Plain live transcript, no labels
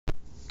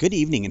Good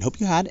evening and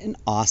hope you had an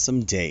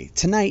awesome day.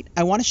 Tonight,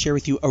 I want to share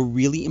with you a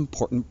really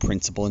important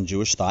principle in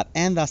Jewish thought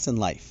and thus in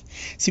life.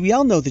 See, we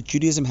all know that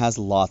Judaism has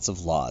lots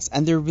of laws,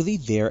 and they're really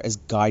there as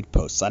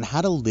guideposts on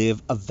how to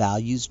live a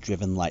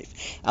values-driven life,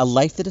 a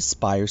life that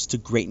aspires to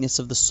greatness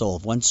of the soul,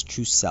 of one's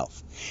true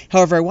self.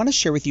 However, I want to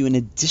share with you an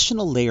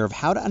additional layer of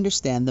how to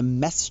understand the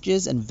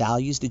messages and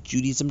values that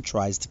Judaism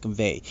tries to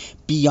convey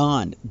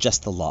beyond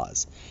just the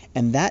laws,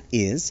 and that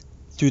is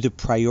through the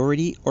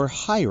priority or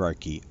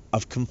hierarchy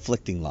of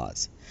conflicting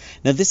laws.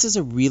 Now, this is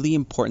a really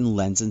important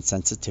lens and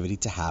sensitivity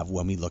to have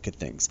when we look at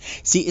things.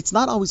 See, it's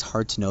not always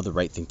hard to know the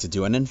right thing to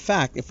do. And in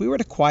fact, if we were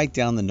to quiet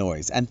down the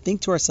noise and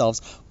think to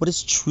ourselves what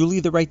is truly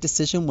the right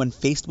decision when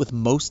faced with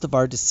most of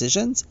our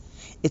decisions,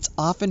 it's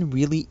often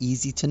really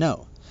easy to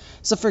know.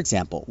 So for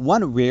example,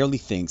 one rarely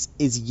thinks,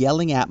 is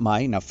yelling at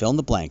my, now fill in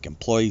the blank,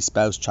 employee,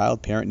 spouse,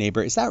 child, parent,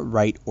 neighbor, is that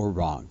right or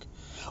wrong?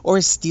 Or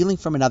is stealing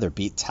from another,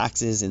 be it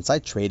taxes,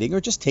 inside trading,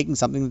 or just taking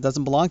something that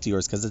doesn't belong to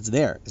yours because it's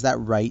there, is that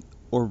right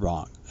or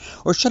wrong?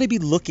 Or should I be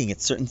looking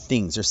at certain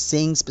things or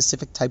saying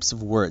specific types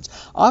of words?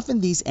 Often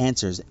these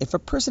answers, if a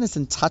person is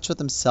in touch with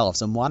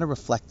themselves and want to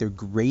reflect their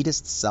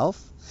greatest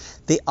self,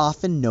 they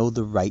often know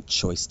the right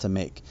choice to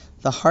make.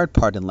 The hard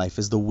part in life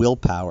is the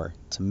willpower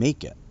to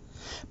make it.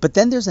 But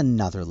then there's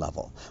another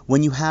level,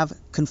 when you have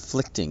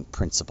conflicting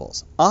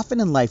principles. Often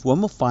in life, one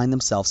will find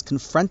themselves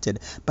confronted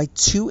by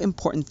two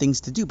important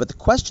things to do. But the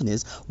question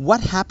is,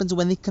 what happens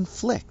when they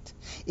conflict?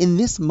 In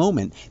this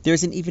moment,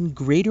 there's an even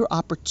greater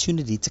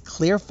opportunity to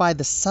clarify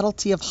the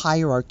subtlety of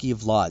hierarchy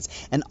of laws.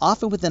 And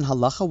often within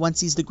halacha, one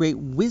sees the great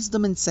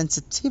wisdom and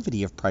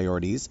sensitivity of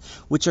priorities,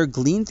 which are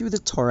gleaned through the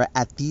Torah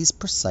at these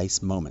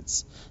precise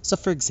moments. So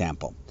for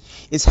example,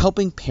 is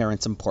helping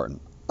parents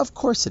important? Of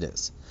course it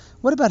is.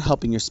 What about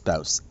helping your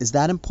spouse? Is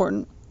that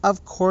important?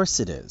 Of course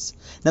it is.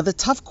 Now the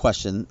tough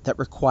question that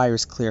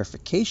requires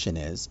clarification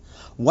is,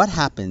 what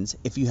happens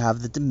if you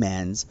have the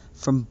demands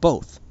from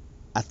both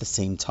at the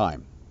same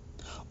time?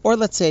 Or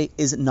let's say,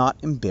 is not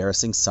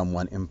embarrassing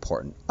someone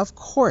important? Of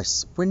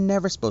course, we're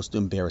never supposed to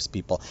embarrass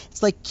people.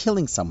 It's like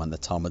killing someone, the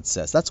Talmud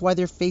says. That's why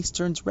their face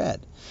turns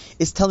red.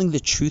 Is telling the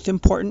truth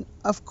important?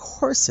 Of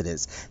course it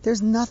is.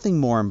 There's nothing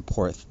more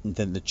important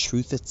than the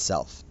truth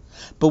itself.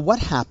 But what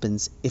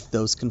happens if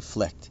those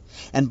conflict?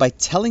 And by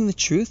telling the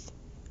truth,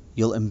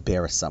 you'll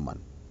embarrass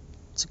someone.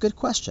 It's a good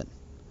question.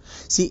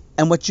 See,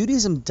 and what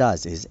Judaism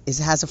does is it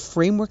has a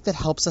framework that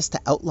helps us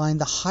to outline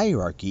the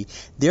hierarchy,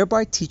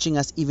 thereby teaching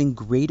us even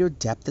greater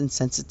depth and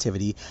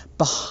sensitivity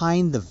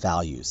behind the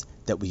values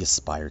that we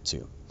aspire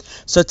to.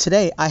 So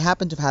today, I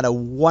happen to have had a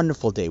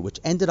wonderful day,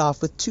 which ended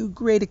off with two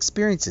great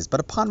experiences.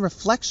 But upon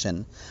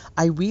reflection,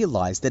 I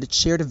realized that it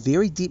shared a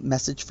very deep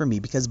message for me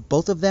because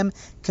both of them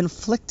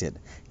conflicted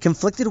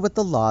with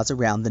the laws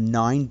around the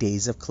 9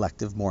 days of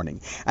collective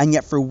mourning. And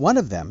yet for one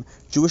of them,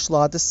 Jewish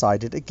law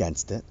decided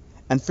against it.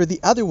 And for the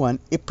other one,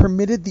 it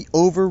permitted the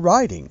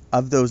overriding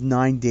of those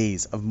 9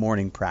 days of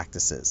mourning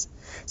practices.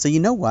 So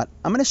you know what?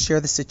 I'm going to share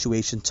the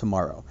situation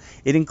tomorrow.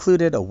 It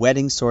included a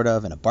wedding sort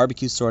of and a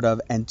barbecue sort of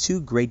and two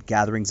great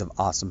gatherings of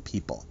awesome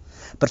people.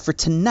 But for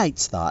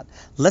tonight's thought,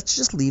 let's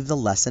just leave the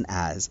lesson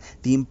as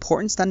the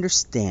importance to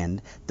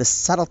understand the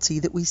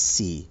subtlety that we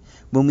see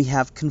when we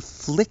have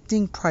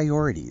conflicting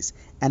priorities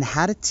and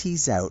how to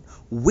tease out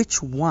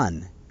which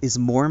one is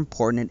more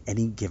important at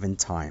any given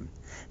time.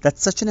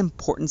 That's such an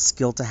important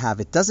skill to have.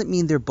 It doesn't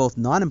mean they're both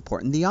not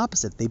important. The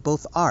opposite, they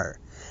both are.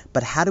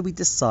 But how do we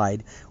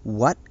decide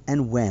what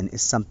and when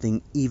is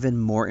something even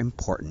more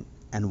important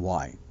and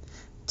why?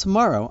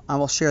 Tomorrow, I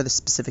will share the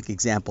specific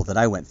example that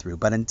I went through.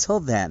 But until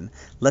then,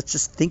 let's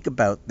just think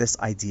about this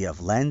idea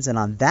of lens. And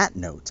on that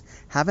note,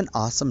 have an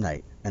awesome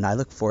night. And I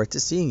look forward to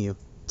seeing you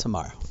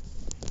tomorrow.